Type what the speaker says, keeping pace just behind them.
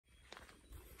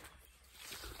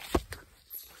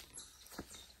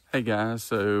Hey guys,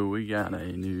 so we got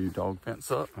a new dog fence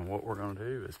up, and what we're going to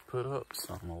do is put up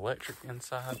some electric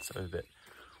inside so that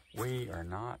we are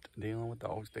not dealing with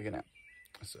dogs digging out.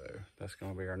 So that's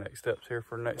going to be our next steps here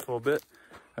for the next little bit.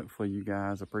 Hopefully you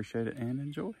guys appreciate it and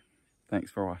enjoy.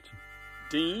 Thanks for watching.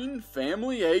 Dean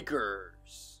Family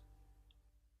Acres.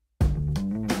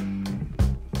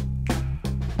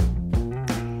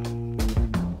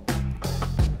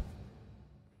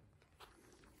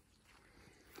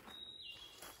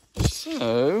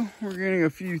 So we're getting a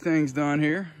few things done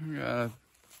here. We got a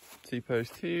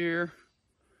T-post here,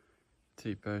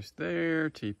 T-post there,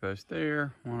 T-post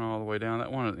there, one all the way down.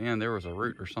 That one at the end, there was a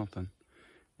root or something.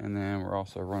 And then we're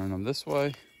also running them this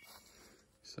way.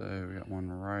 So we got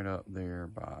one right up there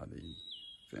by the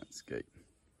fence gate.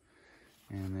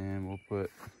 And then we'll put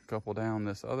a couple down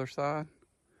this other side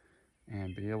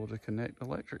and be able to connect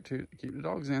electric to keep the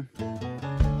dogs in.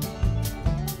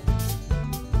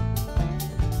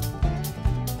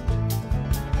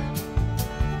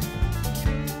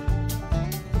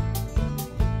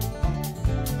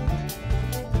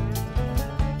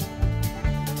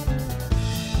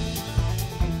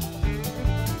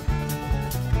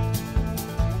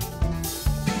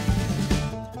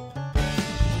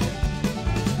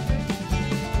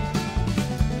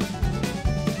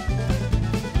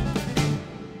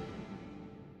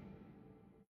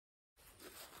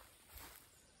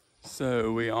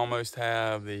 So we almost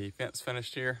have the fence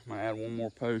finished here. I'm gonna add one more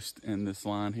post in this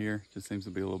line here. Just seems to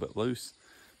be a little bit loose.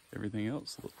 Everything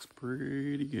else looks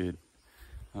pretty good.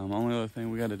 Only other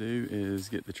thing we got to do is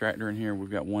get the tractor in here.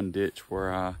 We've got one ditch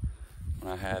where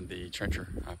when I had the trencher,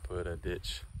 I put a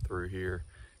ditch through here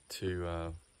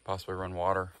to possibly run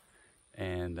water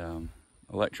and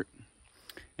electric.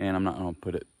 And I'm not gonna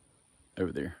put it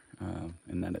over there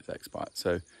in that exact spot.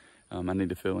 So I need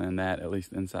to fill in that at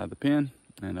least inside the pen.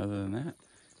 And other than that,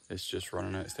 it's just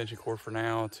running an extension cord for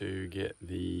now to get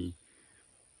the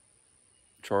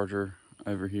charger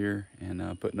over here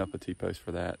and putting up a T-post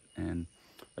for that and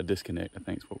a disconnect, I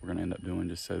think is what we're gonna end up doing,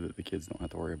 just so that the kids don't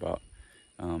have to worry about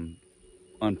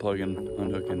unplugging,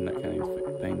 unhooking, that kind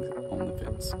of things on the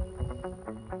fence.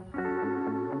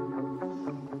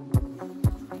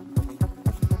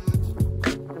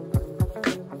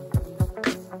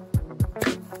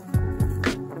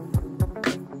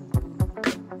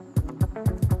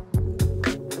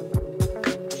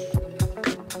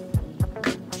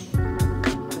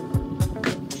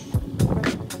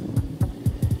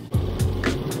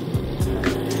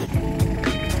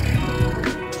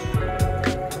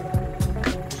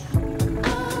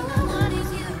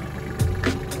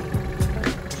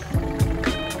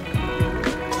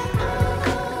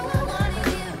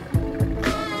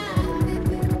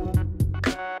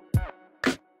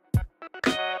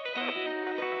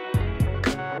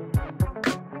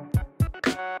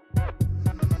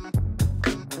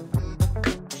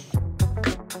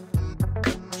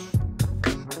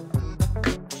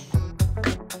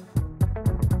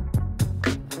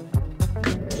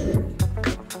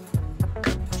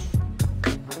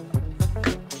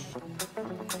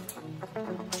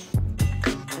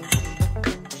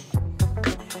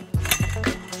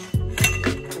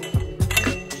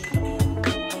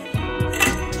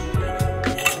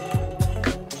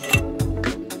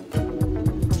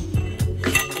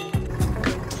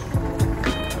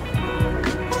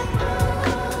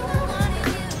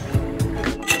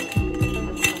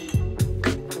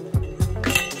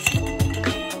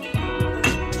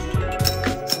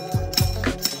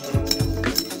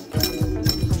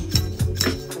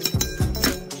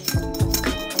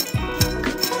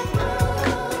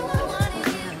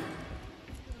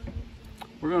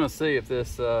 We're gonna see if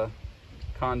this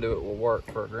conduit will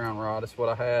work for a ground rod. It's what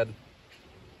I had.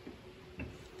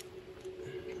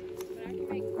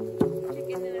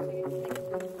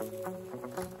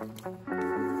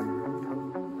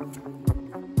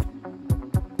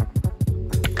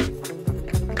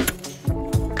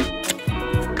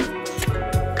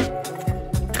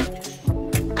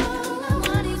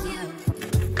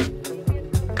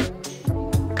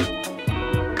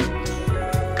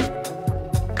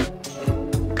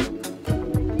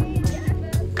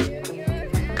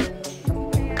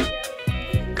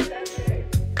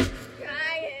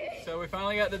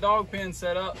 Got the dog pen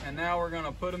set up, and now we're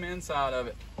gonna put them inside of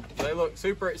it. They look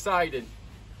super excited.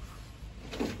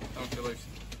 Don't you, Lucy?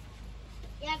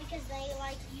 Yeah, because they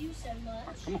like you so much.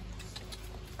 Right, come on.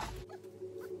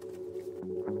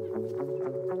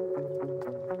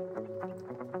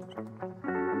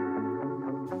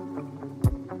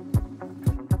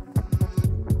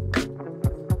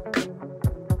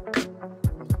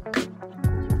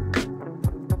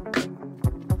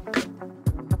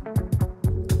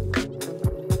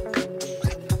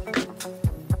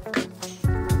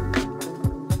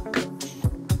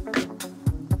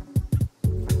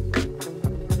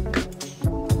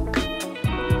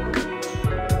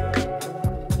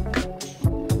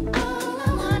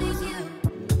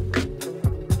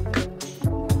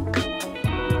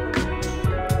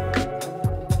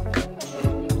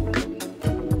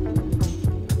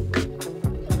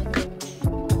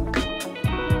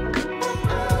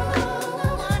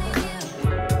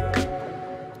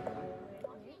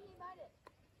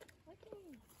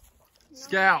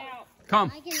 Scout, come.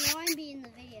 I can know I'm being in the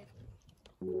video.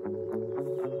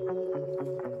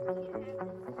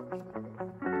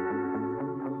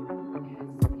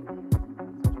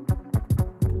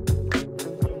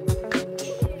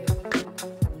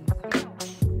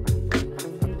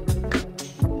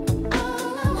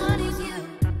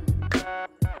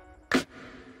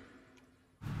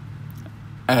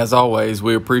 As always,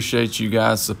 we appreciate you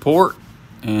guys' support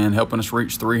and helping us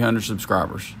reach 300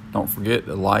 subscribers. Don't forget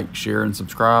to like, share, and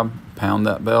subscribe. Pound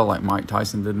that bell like Mike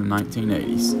Tyson did in the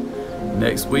 1980s.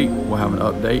 Next week, we'll have an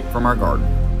update from our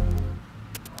garden.